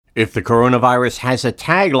If the coronavirus has a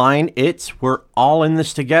tagline, it's "We're all in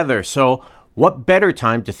this together." So what better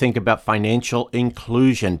time to think about financial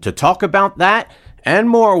inclusion? To talk about that and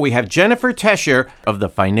more, we have Jennifer Tescher of the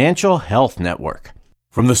Financial Health Network.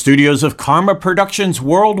 From the studios of Karma Productions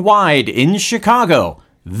Worldwide in Chicago,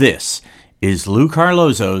 this is Lou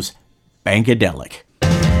Carlozo's Bankadelic.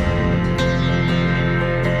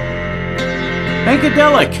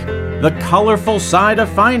 Bankadelic, the colorful side of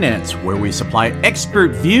finance, where we supply expert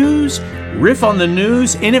views, riff on the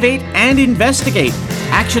news, innovate and investigate.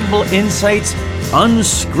 Actionable insights,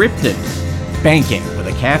 unscripted. Banking with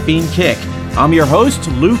a caffeine kick. I'm your host,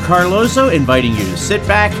 Lou Carlozo, inviting you to sit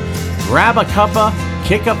back, grab a cuppa,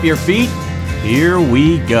 kick up your feet. Here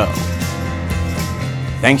we go.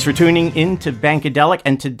 Thanks for tuning in to Bankadelic.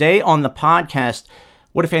 And today on the podcast,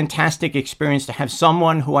 what a fantastic experience to have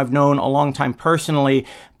someone who I've known a long time personally,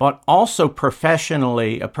 but also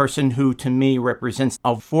professionally, a person who to me represents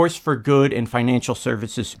a force for good in financial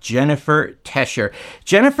services, Jennifer Tescher.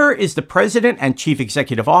 Jennifer is the president and chief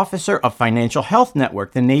executive officer of Financial Health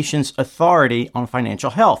Network, the nation's authority on financial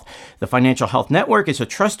health. The Financial Health Network is a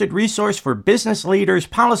trusted resource for business leaders,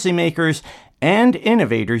 policymakers, and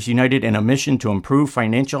innovators united in a mission to improve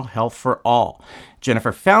financial health for all.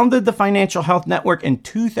 Jennifer founded the Financial Health Network in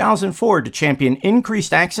 2004 to champion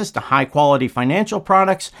increased access to high-quality financial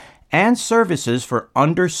products and services for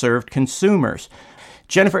underserved consumers.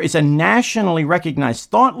 Jennifer is a nationally recognized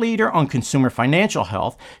thought leader on consumer financial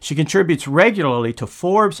health. She contributes regularly to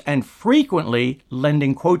Forbes and frequently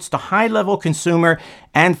lending quotes to high-level consumer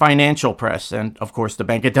and financial press, and of course the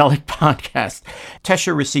Bankadelic podcast.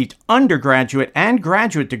 Tescher received undergraduate and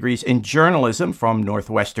graduate degrees in journalism from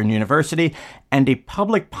Northwestern University and a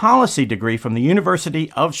public policy degree from the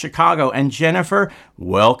University of Chicago. And Jennifer,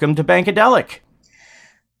 welcome to Bankadelic.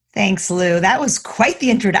 Thanks, Lou. That was quite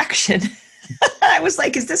the introduction. I was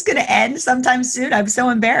like, is this going to end sometime soon? I'm so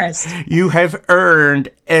embarrassed. You have earned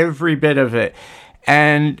every bit of it.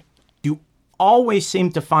 And you always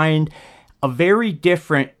seem to find a very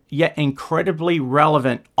different yet incredibly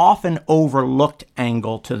relevant, often overlooked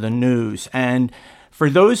angle to the news. And for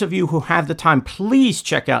those of you who have the time, please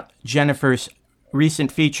check out Jennifer's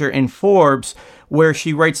recent feature in Forbes, where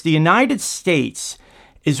she writes, the United States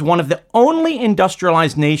is one of the only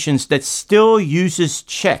industrialized nations that still uses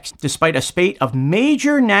checks, despite a spate of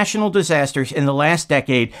major national disasters in the last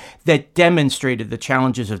decade that demonstrated the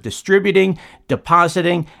challenges of distributing,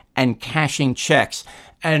 depositing, and cashing checks.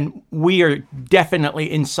 And we are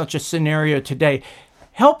definitely in such a scenario today.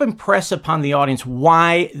 Help impress upon the audience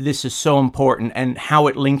why this is so important and how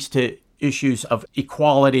it links to issues of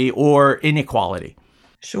equality or inequality.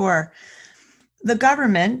 Sure. The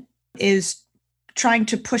government is trying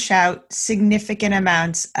to push out significant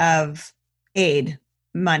amounts of aid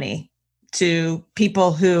money to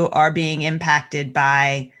people who are being impacted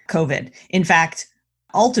by COVID. In fact,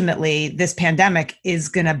 ultimately, this pandemic is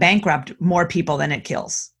going to bankrupt more people than it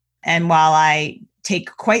kills. And while I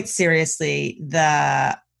take quite seriously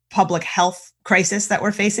the public health crisis that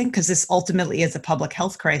we're facing, because this ultimately is a public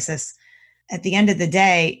health crisis, at the end of the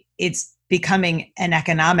day, it's becoming an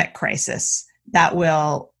economic crisis that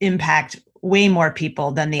will impact way more people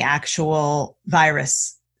than the actual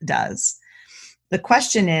virus does. The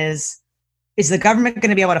question is the government going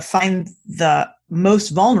to be able to find the most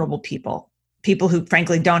vulnerable people who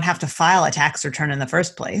frankly don't have to file a tax return in the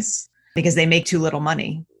first place because they make too little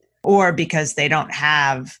money or because they don't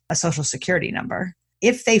have a social security number?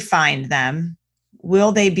 If they find them,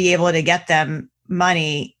 will they be able to get them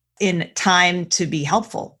money in time to be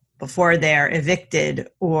helpful before they're evicted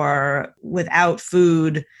or without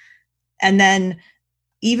food? And then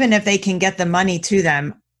even if they can get the money to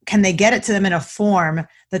them, can they get it to them in a form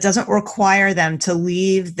that doesn't require them to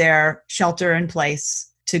leave their shelter in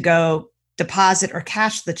place to go deposit or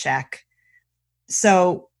cash the check?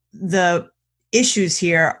 So the issues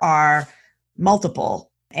here are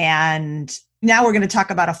multiple. And now we're going to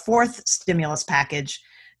talk about a fourth stimulus package.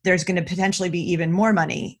 There's going to potentially be even more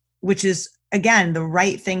money, which is, again, the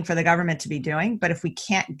right thing for the government to be doing. But if we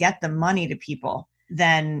can't get the money to people,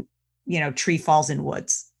 then tree falls in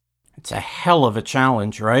woods. It's a hell of a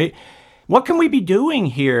challenge, right? What can we be doing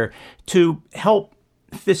here to help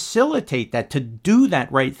facilitate that, to do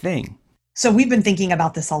that right thing? So we've been thinking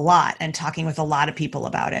about this a lot and talking with a lot of people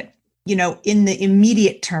about it. In the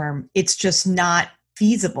immediate term, it's just not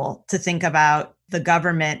feasible to think about the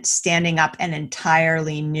government standing up an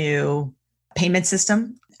entirely new payment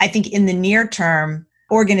system. I think in the near term,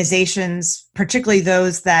 organizations, particularly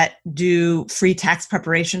those that do free tax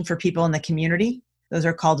preparation for people in the community, those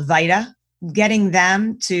are called VITA, getting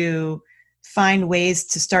them to find ways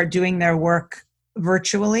to start doing their work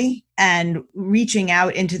virtually and reaching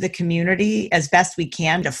out into the community as best we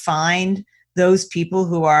can to find those people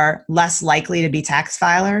who are less likely to be tax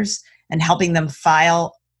filers and helping them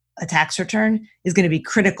file a tax return is going to be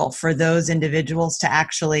critical for those individuals to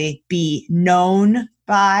actually be known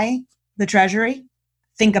by the Treasury.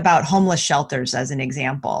 Think about homeless shelters as an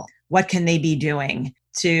example. What can they be doing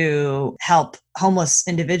to help homeless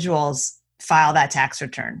individuals file that tax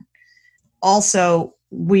return? Also,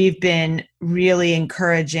 we've been really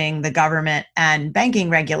encouraging the government and banking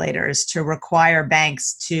regulators to require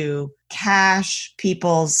banks to cash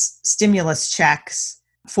people's stimulus checks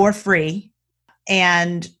for free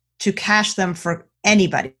and to cash them for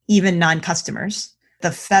anybody, even non-customers.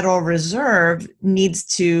 The Federal Reserve needs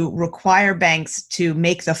to require banks to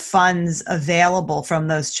make the funds available from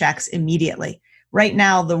those checks immediately. Right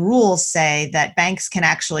now, the rules say that banks can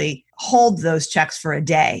actually hold those checks for a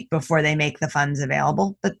day before they make the funds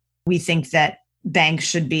available. But we think that banks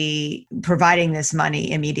should be providing this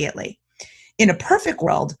money immediately. In a perfect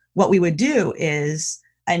world, what we would do is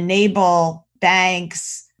enable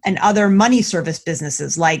banks and other money service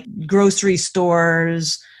businesses like grocery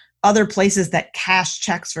stores, other places that cash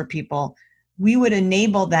checks for people. We would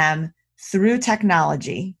enable them through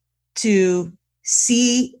technology to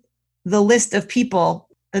see the list of people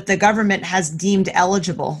that the government has deemed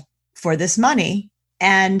eligible for this money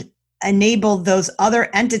and enable those other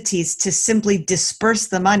entities to simply disperse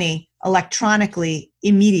the money electronically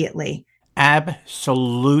immediately.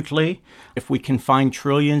 Absolutely. If we can find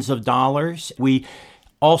trillions of dollars, we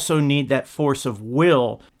also need that force of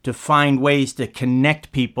will to find ways to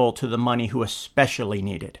connect people to the money who especially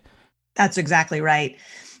need it. That's exactly right.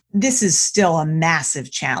 This is still a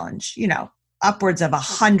massive challenge. Upwards of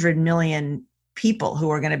 100 million people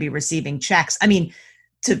who are going to be receiving checks. I mean,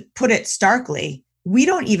 to put it starkly, we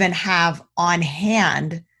don't even have on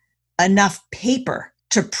hand enough paper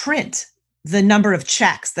to print the number of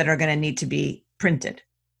checks that are going to need to be printed,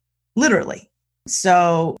 literally.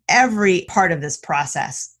 So every part of this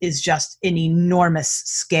process is just an enormous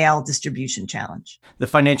scale distribution challenge. The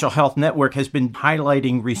Financial Health Network has been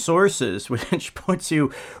highlighting resources, which puts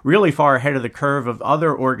you really far ahead of the curve of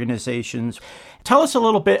other organizations. Tell us a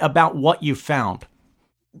little bit about what you found.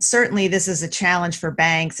 Certainly, this is a challenge for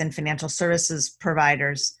banks and financial services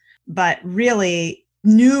providers, but really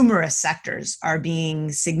numerous sectors are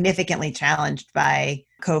being significantly challenged by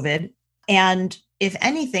COVID. And if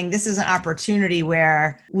anything, this is an opportunity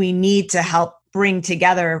where we need to help bring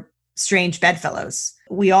together strange bedfellows.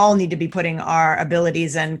 We all need to be putting our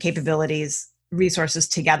abilities and capabilities, resources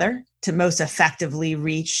together to most effectively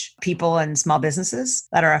reach people and small businesses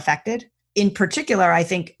that are affected. In particular, I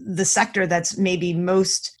think the sector that's maybe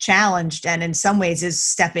most challenged and in some ways is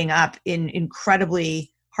stepping up in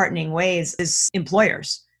incredibly heartening ways is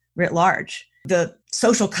employers writ large. The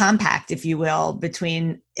social compact, if you will,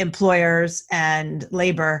 between employers and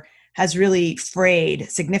labor has really frayed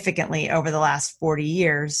significantly over the last 40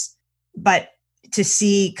 years. But to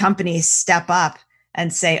see companies step up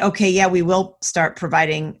and say, okay, yeah, we will start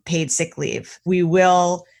providing paid sick leave. We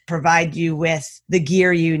will provide you with the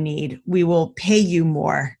gear you need. We will pay you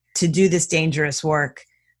more to do this dangerous work.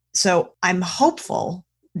 So I'm hopeful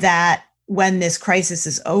that when this crisis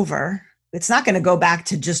is over, it's not going to go back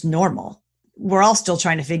to just normal. We're all still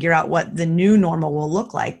trying to figure out what the new normal will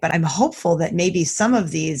look like, but I'm hopeful that maybe some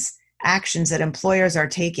of these actions that employers are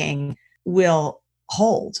taking will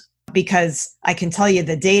hold, because I can tell you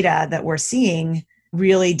the data that we're seeing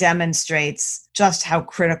really demonstrates just how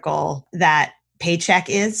critical that paycheck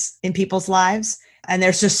is in people's lives. And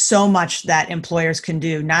there's just so much that employers can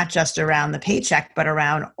do, not just around the paycheck, but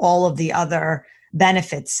around all of the other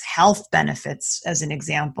benefits, health benefits, as an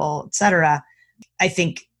example, et cetera. I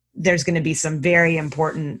think there's going to be some very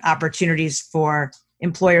important opportunities for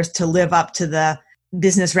employers to live up to the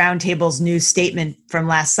Business Roundtable's new statement from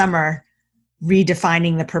last summer,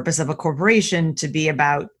 redefining the purpose of a corporation to be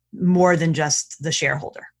about more than just the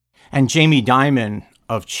shareholder. And Jamie Dimon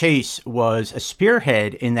of Chase was a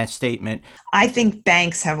spearhead in that statement. I think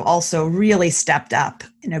banks have also really stepped up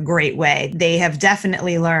in a great way. They have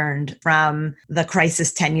definitely learned from the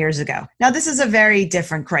crisis 10 years ago. Now, this is a very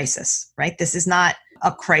different crisis, right? This is not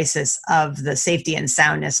a crisis of the safety and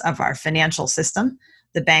soundness of our financial system.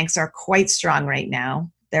 The banks are quite strong right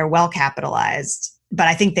now. They're well capitalized. But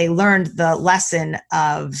I think they learned the lesson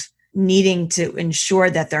of needing to ensure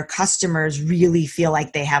that their customers really feel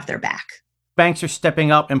like they have their back. Banks are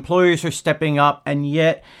stepping up, employers are stepping up, and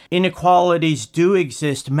yet inequalities do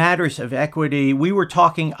exist, matters of equity. We were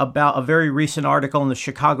talking about a very recent article in the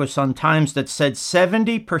Chicago Sun-Times that said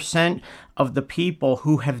 70% of the people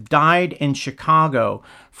who have died in Chicago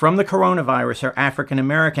from the coronavirus are African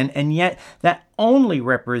American, and yet that only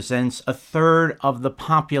represents a third of the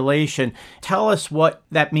population. Tell us what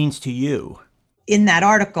that means to you. In that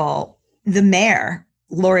article, the mayor,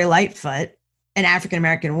 Lori Lightfoot, an African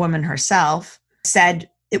American woman herself, said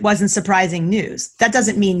it wasn't surprising news. That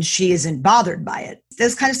doesn't mean she isn't bothered by it.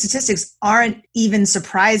 Those kind of statistics aren't even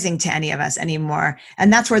surprising to any of us anymore.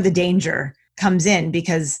 And that's where the danger comes in,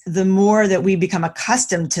 because the more that we become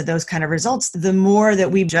accustomed to those kind of results, the more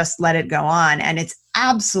that we just let it go on. And it's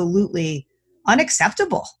absolutely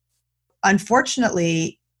unacceptable.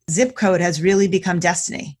 Unfortunately, zip code has really become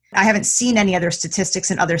destiny. I haven't seen any other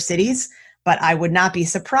statistics in other cities, but I would not be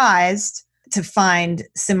surprised to find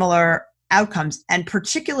similar outcomes. And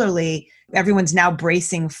particularly, everyone's now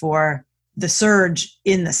bracing for the surge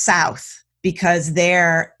in the South because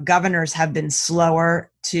their governors have been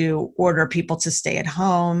slower to order people to stay at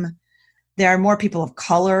home. There are more people of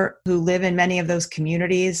color who live in many of those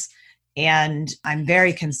communities. And I'm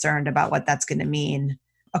very concerned about what that's going to mean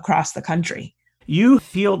across the country. You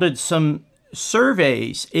fielded some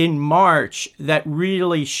surveys in March that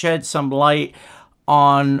really shed some light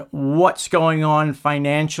on what's going on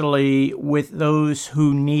financially with those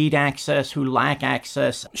who need access, who lack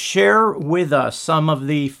access. Share with us some of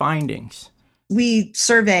the findings. We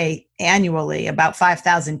survey annually about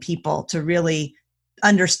 5,000 people to really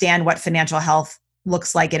understand what financial health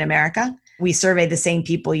looks like in America. We survey the same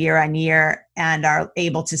people year on year and are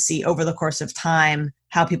able to see over the course of time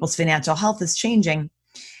how people's financial health is changing.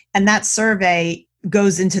 And that survey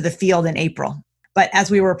goes into the field in April. But as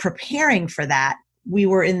we were preparing for that, we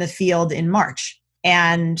were in the field in March,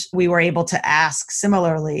 and we were able to ask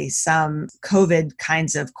similarly some COVID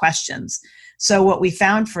kinds of questions. So what we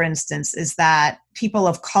found, for instance, is that people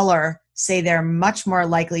of color say they're much more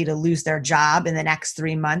likely to lose their job in the next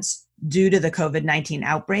 3 months due to the COVID-19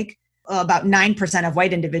 outbreak. About 9% of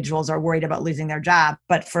white individuals are worried about losing their job.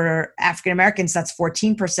 But for African Americans, that's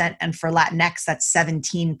 14%. And for Latinx, that's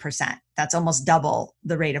 17%. That's almost double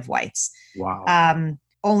the rate of whites. Wow.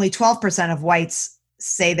 Only 12% of whites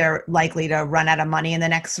say they're likely to run out of money in the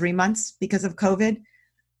next 3 months because of COVID.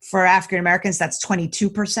 For African Americans, that's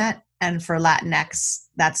 22%. And for Latinx,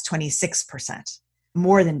 that's 26%,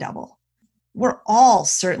 more than double. We're all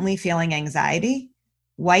certainly feeling anxiety.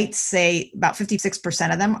 Whites say about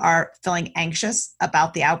 56% of them are feeling anxious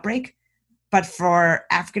about the outbreak. But for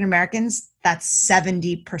African Americans, that's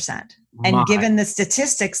 70%. And given the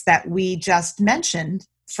statistics that we just mentioned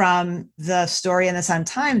from the story in the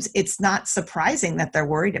Sun-Times, it's not surprising that they're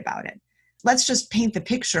worried about it. Let's just paint the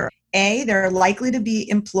picture. A, they're likely to be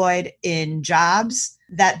employed in jobs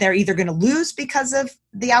that they're either going to lose because of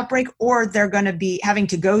the outbreak or they're going to be having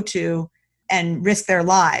to go to and risk their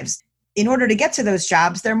lives. In order to get to those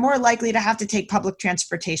jobs, they're more likely to have to take public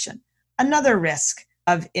transportation. Another risk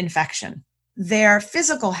of infection. Their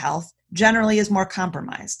physical health generally is more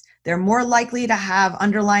compromised. They're more likely to have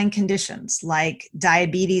underlying conditions like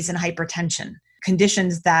diabetes and hypertension,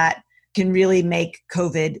 conditions that can really make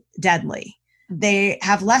COVID deadly. They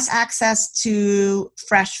have less access to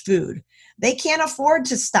fresh food. They can't afford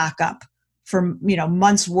to stock up for,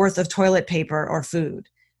 months worth of toilet paper or food.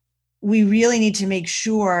 We really need to make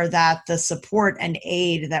sure that the support and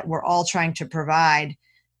aid that we're all trying to provide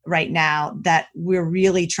right now, that we're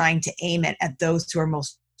really trying to aim it at those who are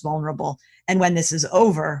most vulnerable. And when this is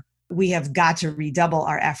over, we have got to redouble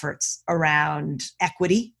our efforts around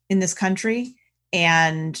equity in this country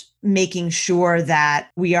and making sure that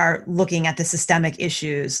we are looking at the systemic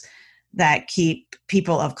issues that keep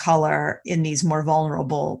people of color in these more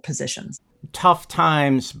vulnerable positions. Tough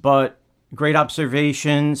times, but great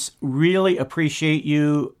observations. Really appreciate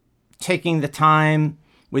you taking the time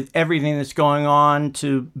with everything that's going on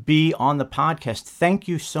to be on the podcast. Thank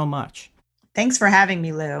you so much. Thanks for having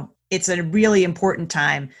me, Lou. It's a really important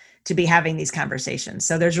time to be having these conversations.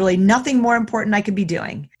 So there's really nothing more important I could be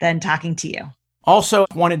doing than talking to you. Also,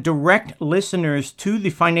 I want to direct listeners to the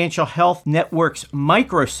Financial Health Network's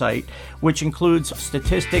microsite, which includes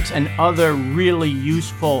statistics and other really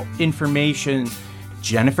useful information.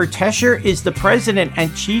 Jennifer Tescher is the president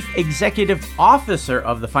and chief executive officer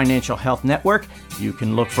of the Financial Health Network. You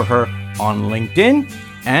can look for her on LinkedIn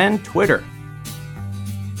and Twitter.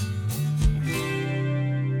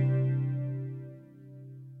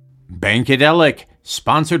 Bankadelic,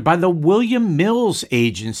 sponsored by the William Mills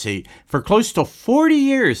Agency. For close to 40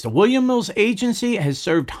 years, the William Mills Agency has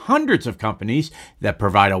served hundreds of companies that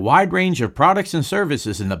provide a wide range of products and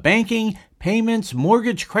services in the banking, payments,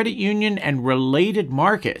 mortgage credit union, and related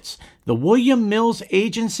markets. The William Mills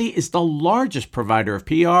Agency is the largest provider of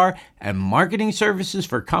PR and marketing services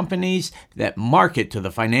for companies that market to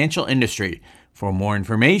the financial industry. For more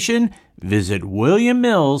information, visit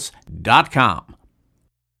williammills.com.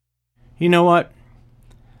 You know what?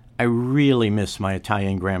 I really miss my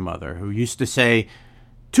Italian grandmother, who used to say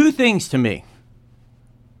two things to me.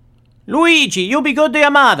 Luigi, you'll be good to your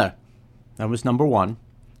mother. That was number one.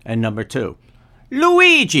 And number two,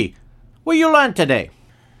 Luigi, what you learned today?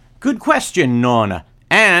 Good question, Nonna.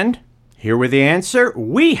 And here with the answer,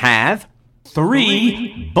 we have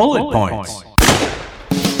three bullet points.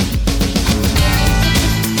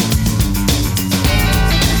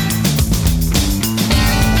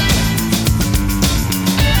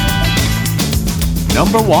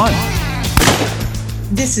 Number one.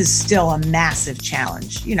 This is still a massive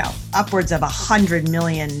challenge. Upwards of 100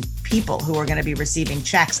 million people who are going to be receiving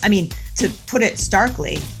checks. I mean, to put it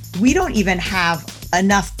starkly, we don't even have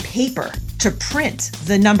enough paper to print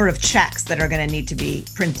the number of checks that are going to need to be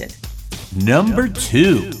printed. Number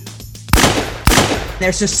two.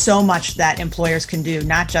 There's just so much that employers can do,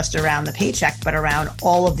 not just around the paycheck, but around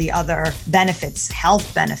all of the other benefits,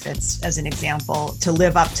 health benefits, as an example, to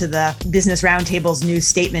live up to the Business Roundtable's new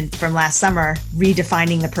statement from last summer,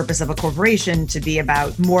 redefining the purpose of a corporation to be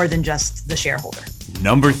about more than just the shareholder.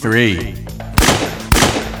 Number three.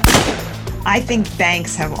 I think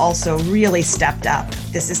banks have also really stepped up.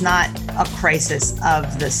 This is not a crisis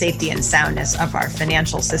of the safety and soundness of our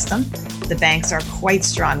financial system. The banks are quite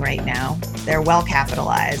strong right now. They're well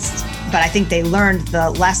capitalized. But I think they learned the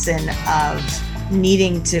lesson of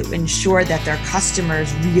needing to ensure that their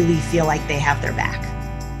customers really feel like they have their back.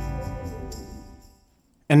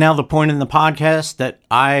 And now the point in the podcast that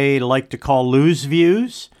I like to call Lose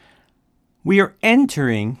Views. We are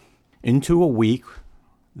entering into a week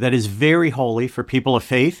that is very holy for people of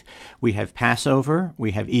faith. We have Passover, we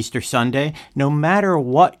have Easter Sunday. No matter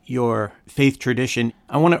what your faith tradition,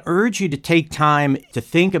 I want to urge you to take time to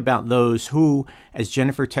think about those who, as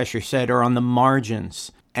Jennifer Tescher said, are on the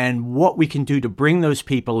margins and what we can do to bring those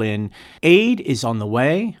people in. Aid is on the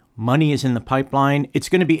way. Money is in the pipeline. It's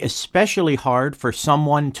going to be especially hard for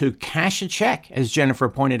someone to cash a check, as Jennifer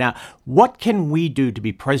pointed out. What can we do to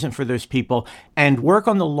be present for those people and work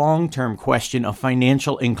on the long-term question of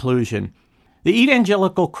financial inclusion? The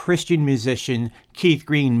evangelical Christian musician Keith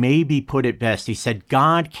Green maybe put it best. He said,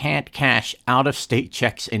 God can't cash out-of-state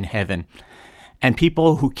checks in heaven. And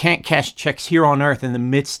people who can't cash checks here on earth in the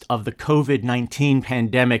midst of the COVID-19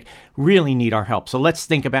 pandemic really need our help. So let's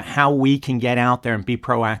think about how we can get out there and be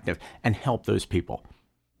proactive and help those people.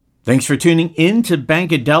 Thanks for tuning in to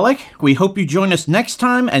Bankadelic. We hope you join us next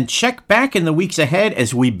time and check back in the weeks ahead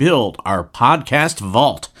as we build our podcast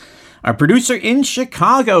vault. Our producer in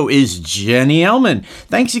Chicago is Jenny Ellman.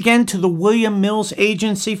 Thanks again to the William Mills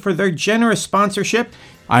Agency for their generous sponsorship.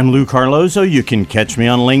 I'm Lou Carlozo. You can catch me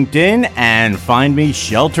on LinkedIn and find me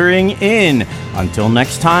sheltering in. Until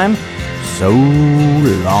next time, so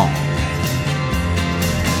long.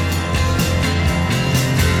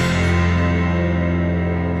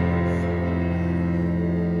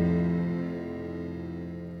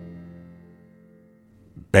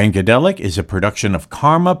 Bankadelic is a production of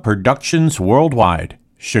Karma Productions Worldwide,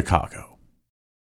 Chicago.